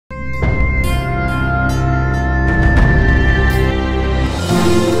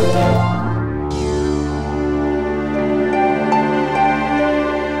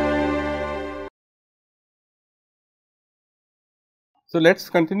So, let us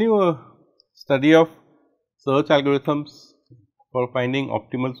continue a study of search algorithms for finding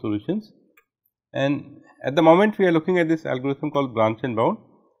optimal solutions, and at the moment we are looking at this algorithm called branch and bound,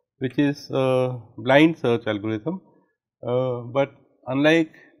 which is a blind search algorithm, but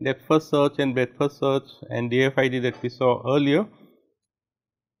unlike depth first search and breadth first search and DFID that we saw earlier,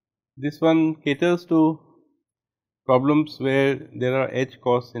 this one caters to problems where there are edge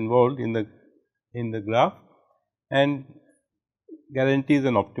costs involved in the graph and guarantees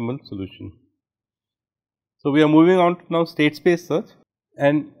an optimal solution. So, we are moving on to now state space search,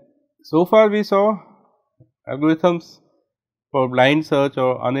 and so far we saw algorithms for blind search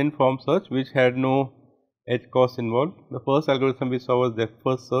or uninformed search which had no edge costs involved. The first algorithm we saw was depth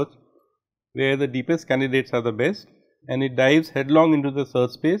first search, where the deepest candidates are the best, and it dives headlong into the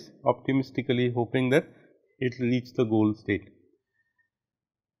search space, optimistically hoping that it will reach the goal state.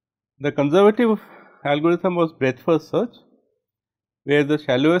 The conservative algorithm was breadth first search, where the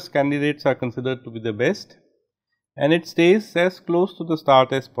shallowest candidates are considered to be the best, and it stays as close to the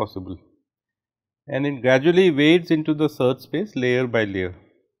start as possible, and it gradually wades into the search space layer by layer,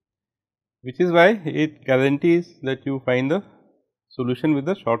 which is why it guarantees that you find the solution with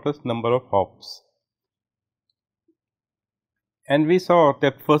the shortest number of hops. And we saw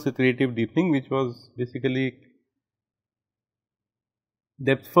depth first iterative deepening, which was basically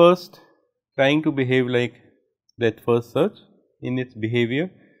depth first trying to behave like breadth first search in its behavior,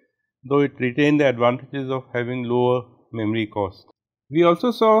 though it retained the advantages of having lower memory cost. We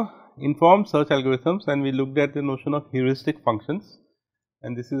also saw informed search algorithms, and we looked at the notion of heuristic functions,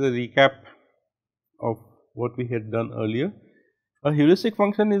 and this is a recap of what we had done earlier. A heuristic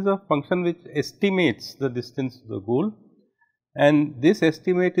function is a function which estimates the distance to the goal, and this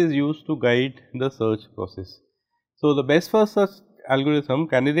estimate is used to guide the search process. So, the best first search algorithm,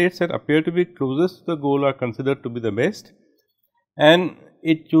 candidates that appear to be closest to the goal are considered to be the best, and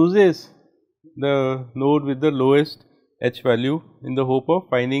it chooses the node with the lowest H value in the hope of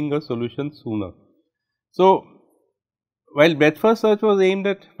finding a solution sooner. So, while breadth first search was aimed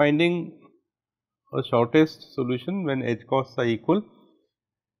at finding a shortest solution when edge costs are equal,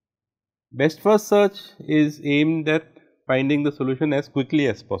 best first search is aimed at finding the solution as quickly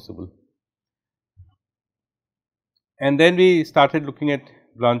as possible. And then we started looking at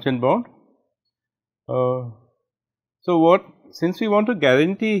branch and bound. Since we want to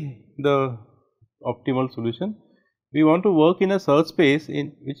guarantee the optimal solution, we want to work in a search space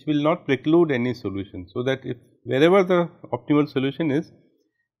in which will not preclude any solution. So, that if wherever the optimal solution is,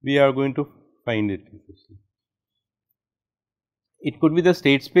 we are going to find it. It could be the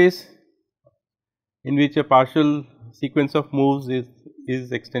state space in which a partial sequence of moves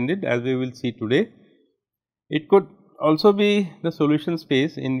is extended, as we will see today. It could also be the solution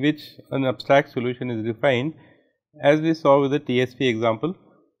space in which an abstract solution is defined, as we saw with the TSP example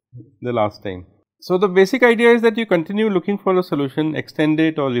the last time. So, the basic idea is that you continue looking for a solution, extend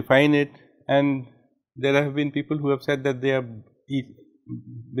it or refine it, and there have been people who have said that they are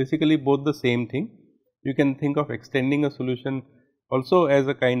basically both the same thing. You can think of extending a solution also as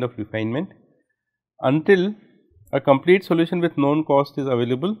a kind of refinement until a complete solution with known cost is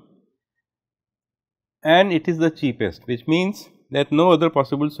available and it is the cheapest, which means that no other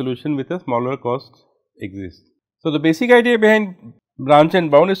possible solution with a smaller cost exists. So, the basic idea behind branch and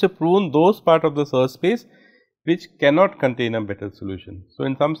bound is to prune those part of the search space which cannot contain a better solution. So,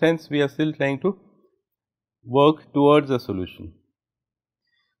 in some sense we are still trying to work towards a solution.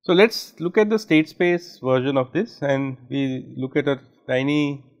 So, let us look at the state space version of this, and we look at a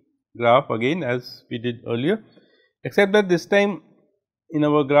tiny graph again as we did earlier, except that this time in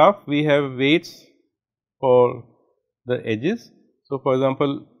our graph we have weights for the edges. So, for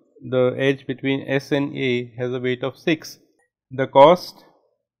example, the edge between S and A has a weight of 6. The cost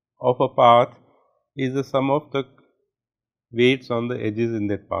of a path is the sum of the weights on the edges in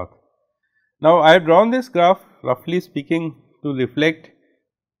that path. Now, I have drawn this graph roughly speaking to reflect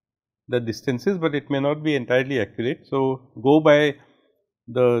the distances, but it may not be entirely accurate. So, go by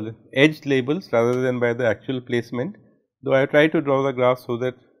the edge labels rather than by the actual placement, though I try to draw the graph so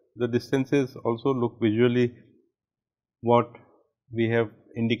that the distances also look visually what we have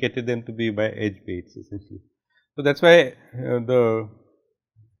indicated them to be by edge weights essentially. So, that is why the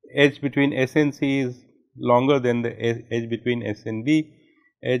edge between S and C is longer than the edge between S and B.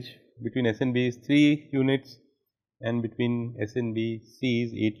 Edge between S and B is 3 units and between S and B, C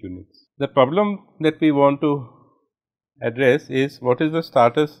is 8 units. The problem that we want to address is what is the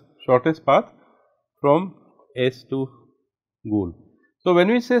shortest path from S to goal. So, when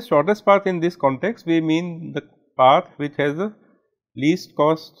we say shortest path in this context, we mean the path which has the least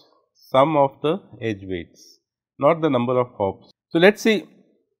cost sum of the edge weights, not the number of hops. So, let us see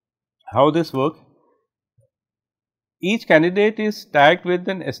how this works. Each candidate is tagged with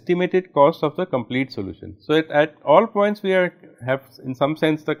an estimated cost of the complete solution. So, at all points we have in some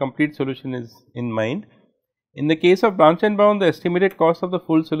sense the complete solution is in mind. In the case of branch and bound, the estimated cost of the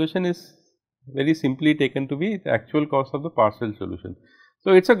full solution is very simply taken to be the actual cost of the partial solution.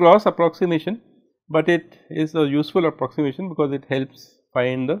 So, it is a gross approximation, but it is a useful approximation because it helps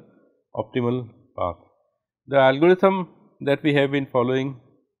find the optimal path. The algorithm that we have been following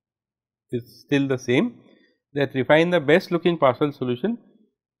is still the same, that refine the best looking partial solution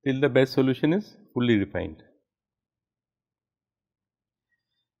till the best solution is fully refined.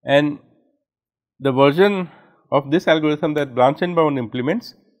 And the version of this algorithm that branch and bound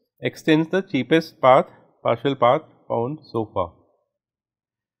implements extends the cheapest path, partial path found so far.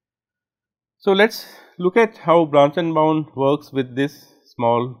 So, let us look at how branch and bound works with this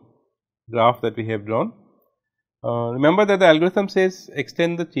small graph that we have drawn. Remember that the algorithm says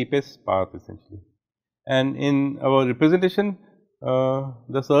extend the cheapest path essentially, and in our representation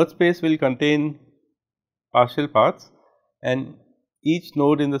the search space will contain partial paths, and each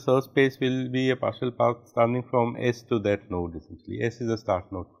node in the search space will be a partial path starting from S to that node essentially. S is a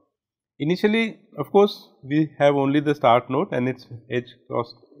start node. Initially, of course, we have only the start node and its edge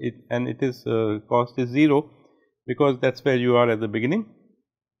cost cost is 0 because that is where you are at the beginning,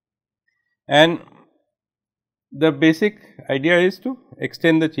 and the basic idea is to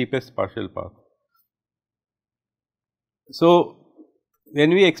extend the cheapest partial path. So, when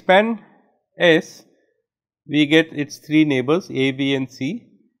we expand S, we get its 3 neighbors A, B and C,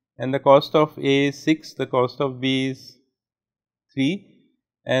 and the cost of A is 6, the cost of B is 3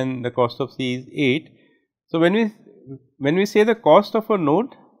 and the cost of C is 8. So, when we say the cost of a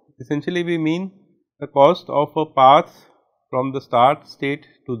node, essentially we mean the cost of a path from the start state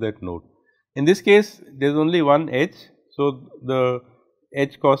to that node. In this case, there is only one edge. So, the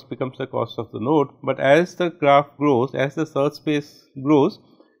edge cost becomes the cost of the node, but as the graph grows, as the search space grows,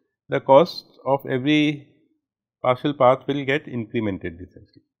 the cost of every partial path will get incremented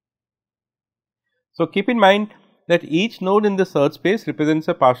essentially. So, keep in mind that each node in the search space represents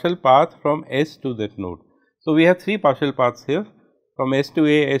a partial path from S to that node. So, we have 3 partial paths here from S to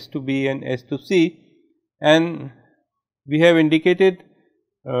A, S to B and S to C, and we have indicated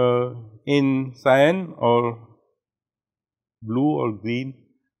in cyan or blue or green,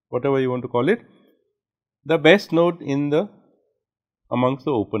 whatever you want to call it, the best node in the amongst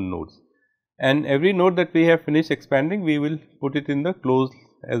the open nodes, and every node that we have finished expanding we will put it in the closed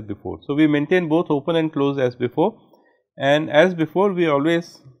as before. So, we maintain both open and closed as before, and as before we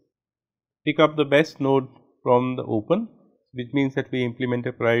always pick up the best node from the open, which means that we implement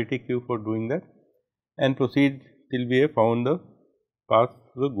a priority queue for doing that and proceed till we have found the path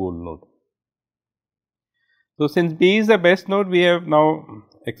to the goal node. So, since B is the best node, we have now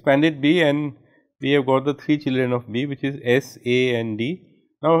expanded B and we have got the 3 children of B, which is S, A and D.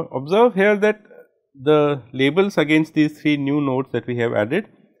 Now, observe here that the labels against these 3 new nodes that we have added,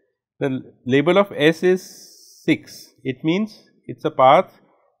 the label of S is 6. It means it is a path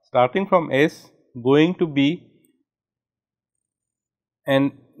starting from S going to B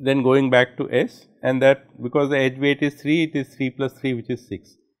and then going back to S, and that because the edge weight is 3, it is 3 plus 3 which is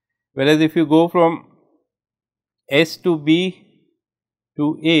 6. Whereas, if you go from S to B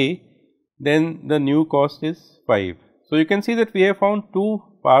to A, then the new cost is 5. So, you can see that we have found 2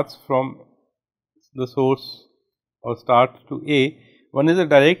 paths from the source or start to A. One is a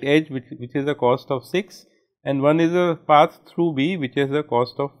direct edge which is the cost of 6, and one is a path through B which is the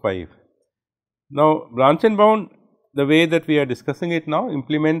cost of 5. Now, branch and bound, the way that we are discussing it now,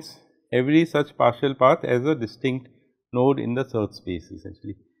 implements every such partial path as a distinct node in the search space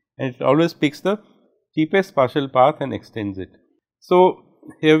essentially, and it always picks the cheapest partial path and extends it. So,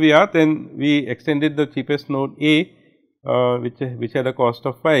 here we are, then we extended the cheapest node A which had a cost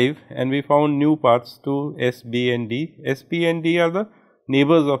of 5, and we found new paths to S, B and D. S, B and D are the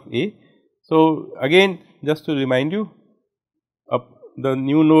neighbors of A. So, again just to remind you, the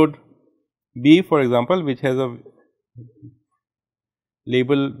new node B for example, which has a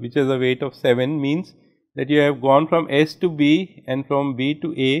label which has a weight of 7, means that you have gone from S to B and from B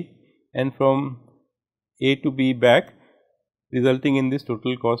to A and from A to B back, resulting in this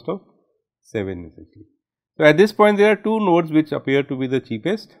total cost of 7 essentially. So, at this point there are 2 nodes which appear to be the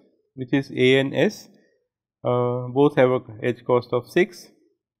cheapest, which is A and S, both have a edge cost of 6,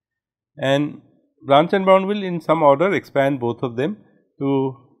 and branch and bound will in some order expand both of them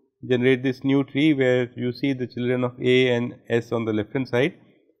to generate this new tree where you see the children of A and S on the left hand side,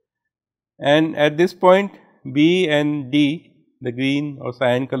 and at this point B and D, the green or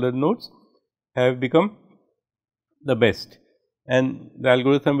cyan colored nodes, have become the best, and the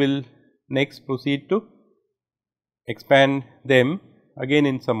algorithm will next proceed to expand them again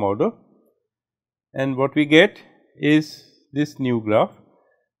in some order, and what we get is this new graph,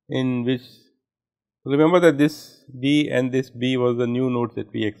 in which, remember that this B and this B was the new nodes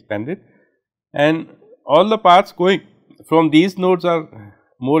that we expanded, and all the paths going from these nodes are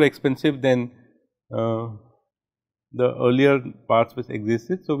more expensive than the earlier paths which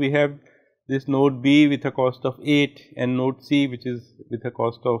existed. So, we have this node B with a cost of 8 and node C which is with a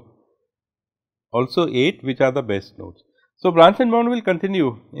cost of also 8, which are the best nodes. So, branch and bound will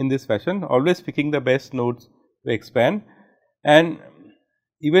continue in this fashion, always picking the best nodes to expand, and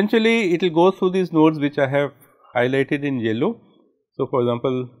eventually it will go through these nodes which I have highlighted in yellow. So, for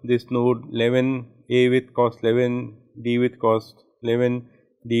example, this node 11, A with cost 11, D with cost 11,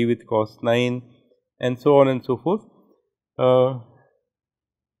 D with cost 9, and so on and so forth.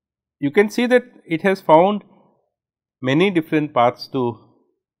 You can see that it has found many different paths to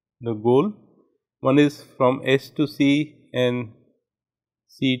the goal. One is from S to C and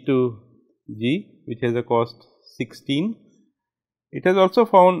C to G, which has a cost 16. It has also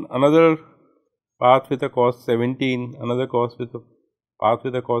found another path with a cost 17, another path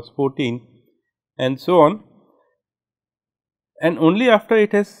with a cost 14, and so on. And only after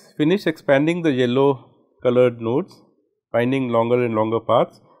it has finished expanding the yellow colored nodes, finding longer and longer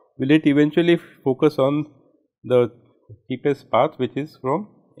paths, will it eventually focus on the cheapest path, which is from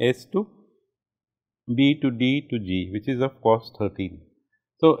S to B to D to G, which is of cost 13.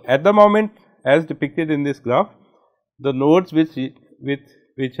 So, at the moment, as depicted in this graph, the nodes which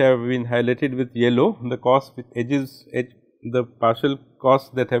have been highlighted with yellow, the cost with edges, the partial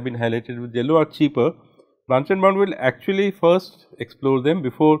costs that have been highlighted with yellow are cheaper. Branch and bound will actually first explore them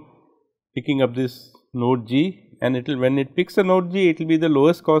before picking up this node G, and it will, when it picks a node G, it will be the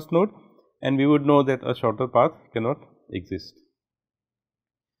lowest cost node, and we would know that a shorter path cannot exist.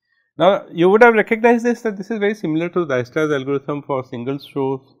 Now, you would have recognized this, that this is very similar to Dijkstra's algorithm for single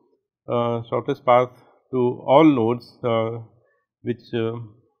shows shortest path to all nodes, which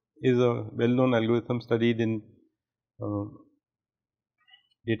is a well known algorithm studied in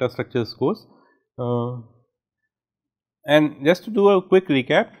data structures course. And just to do a quick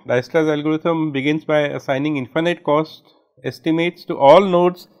recap, Dijkstra's algorithm begins by assigning infinite cost estimates to all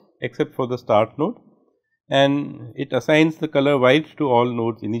nodes except for the start node, and it assigns the color white to all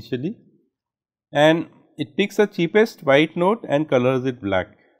nodes initially, and it picks the cheapest white node and colors it black.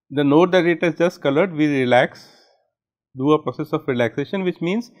 The node that it has just colored, we do a process of relaxation, which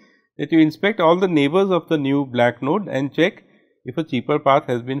means that you inspect all the neighbors of the new black node and check if a cheaper path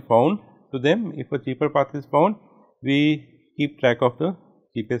has been found to them. If a cheaper path is found, we keep track of the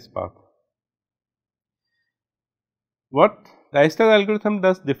cheapest path. What Dijkstra's algorithm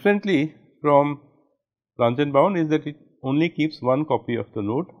does differently from branch and bound is that it only keeps one copy of the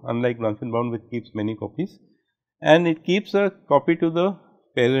node, unlike branch and bound which keeps many copies, and it keeps a copy to the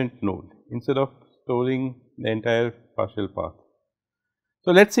parent node instead of storing the entire partial path.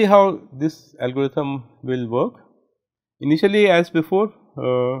 So, let us see how this algorithm will work. Initially, as before,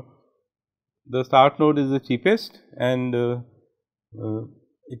 the start node is the cheapest, and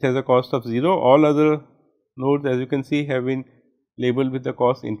it has a cost of 0. All other nodes, as you can see, have been labeled with the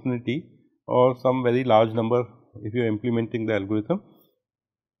cost infinity or some very large number if you are implementing the algorithm.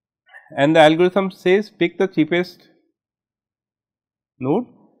 And the algorithm says pick the cheapest node,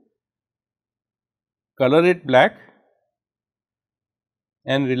 color it black,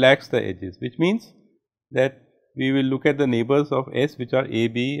 and relax the edges, which means that we will look at the neighbors of S, which are A,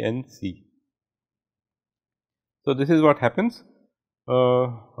 B and C. So, this is what happens.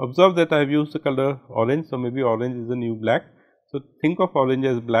 Observe that I have used the color orange. So, maybe orange is the new black. So, think of orange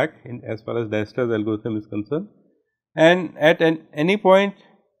as black as far as Dijkstra's algorithm is concerned, and at any point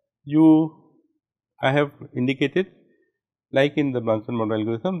I have indicated, like in the branch and bound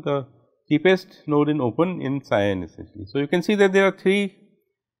algorithm, the cheapest node in open in cyan essentially. So, you can see that there are three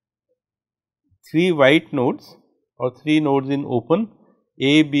white nodes or 3 nodes in open,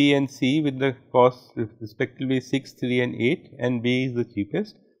 A, B and C, with the cost respectively 6, 3 and 8, and B is the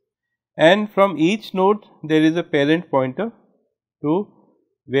cheapest, and from each node there is a parent pointer to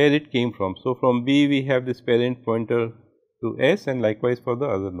where it came from. So, from B we have this parent pointer to S, and likewise for the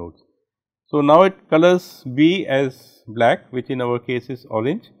other nodes. So, now it colors B as black, which in our case is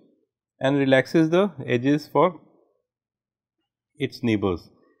orange, and relaxes the edges for its neighbors.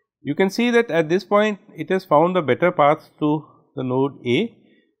 You can see that at this point it has found a better path to the node A,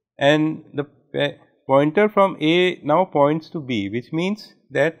 and the pointer from A now points to B, which means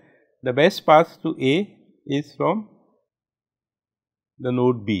that the best path to A is from the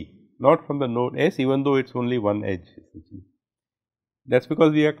node B, not from the node S, even though it is only one edge essentially. that is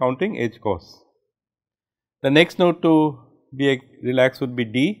because we are counting edge costs. The next node to be relaxed would be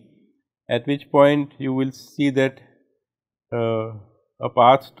D, at which point you will see that a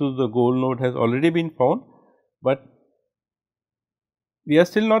path to the goal node has already been found, but we are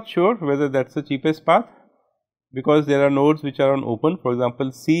still not sure whether that is the cheapest path, because there are nodes which are on open. For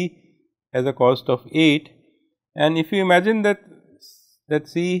example, C has a cost of 8, and if you imagine that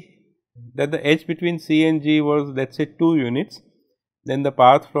the edge between C and G was, let us say, 2 units, then the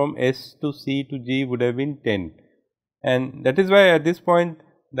path from S to C to G would have been 10, and that is why at this point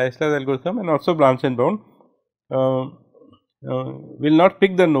Dijkstra's algorithm and also branch and bound will not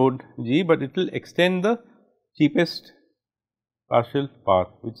pick the node G, but it will extend the cheapest partial path,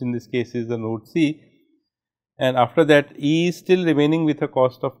 which in this case is the node C, and after that E is still remaining with a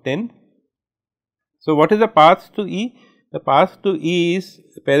cost of 10. So, what is the path to E? The path to E is,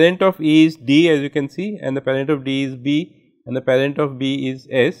 the parent of E is D, as you can see, and the parent of D is B, and the parent of B is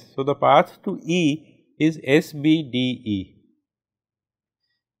S. So, the path to E is S B D E,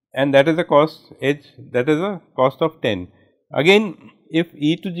 and that is a cost edge, that is a cost of 10. Again, if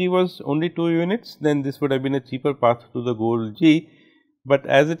E to G was only 2 units, then this would have been a cheaper path to the goal G, but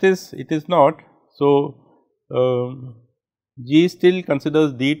as it is not. So, G still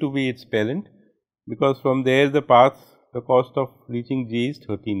considers D to be its parent, because from there the path, the cost of reaching G is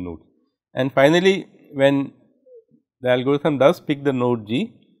 13 nodes. And finally, when the algorithm does pick the node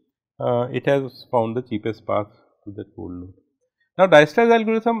G, it has found the cheapest path to that goal node. Now, Dijkstra's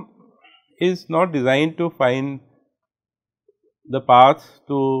algorithm is not designed to find the path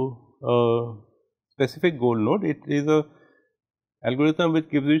to a specific goal node. It is a algorithm which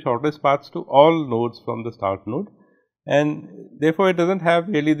gives you shortest paths to all nodes from the start node, and therefore, it does not have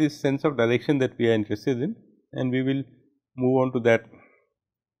really this sense of direction that we are interested in, and we will move on to that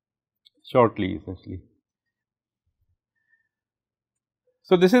shortly essentially.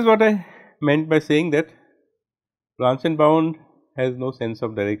 So, this is what I meant by saying that branch and bound has no sense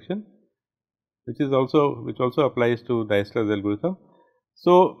of direction, which also applies to Dijkstra's algorithm.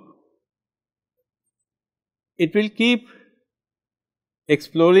 So, it will keep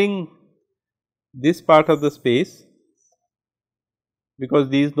exploring this part of the space, because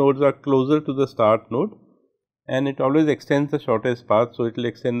these nodes are closer to the start node, and it always extends the shortest path. So, it will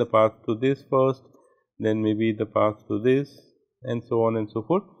extend the path to this first, then maybe the path to this, and so on and so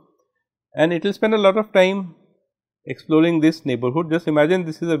forth, and it will spend a lot of time exploring this neighborhood. Just imagine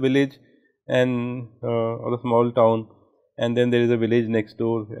this is a village and or a small town, and then there is a village next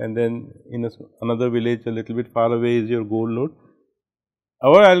door, and then in another village a little bit far away is your goal node.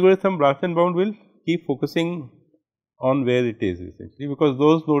 Our algorithm branch and bound will keep focusing on where it is essentially, because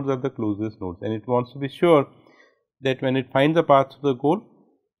those nodes are the closest nodes, and it wants to be sure that when it finds a path to the goal,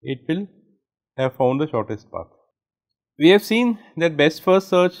 it will have found the shortest path. We have seen that best first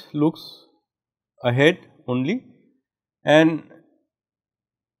search looks ahead only, and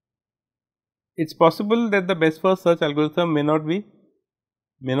it is possible that the best first search algorithm may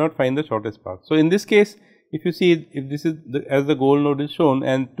not find the shortest path. So, in this case, if you see, if this is as the goal node is shown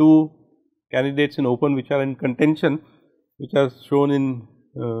and 2 candidates in open which are in contention, which are shown in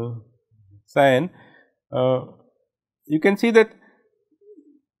cyan, you can see that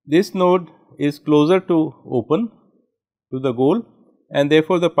this node is closer to open to the goal, and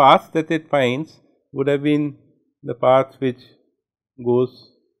therefore, the path that it finds would have been the path which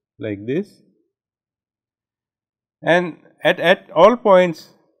goes like this, and at all points,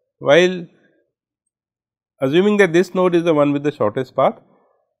 while assuming that this node is the one with the shortest path,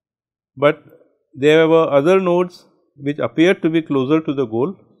 but there were other nodes which appear to be closer to the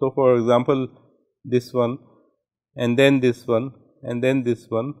goal. So, for example, this one, and then this one, and then this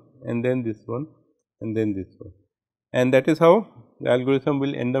one, and then this one, and then this one, and that is how the algorithm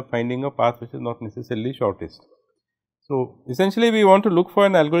will end up finding a path which is not necessarily shortest. So, essentially we want to look for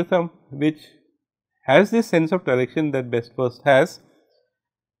an algorithm which has this sense of direction that best first has,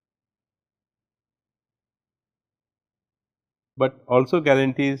 but also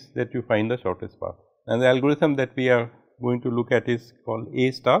guarantees that you find the shortest path. And the algorithm that we are going to look at is called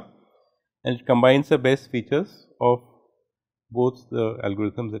A star, and it combines the best features of both the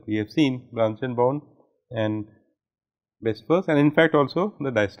algorithms that we have seen, branch and bound and best first, and in fact also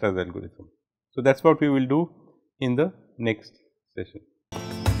the Dijkstra's algorithm. So, that is what we will do in the next session.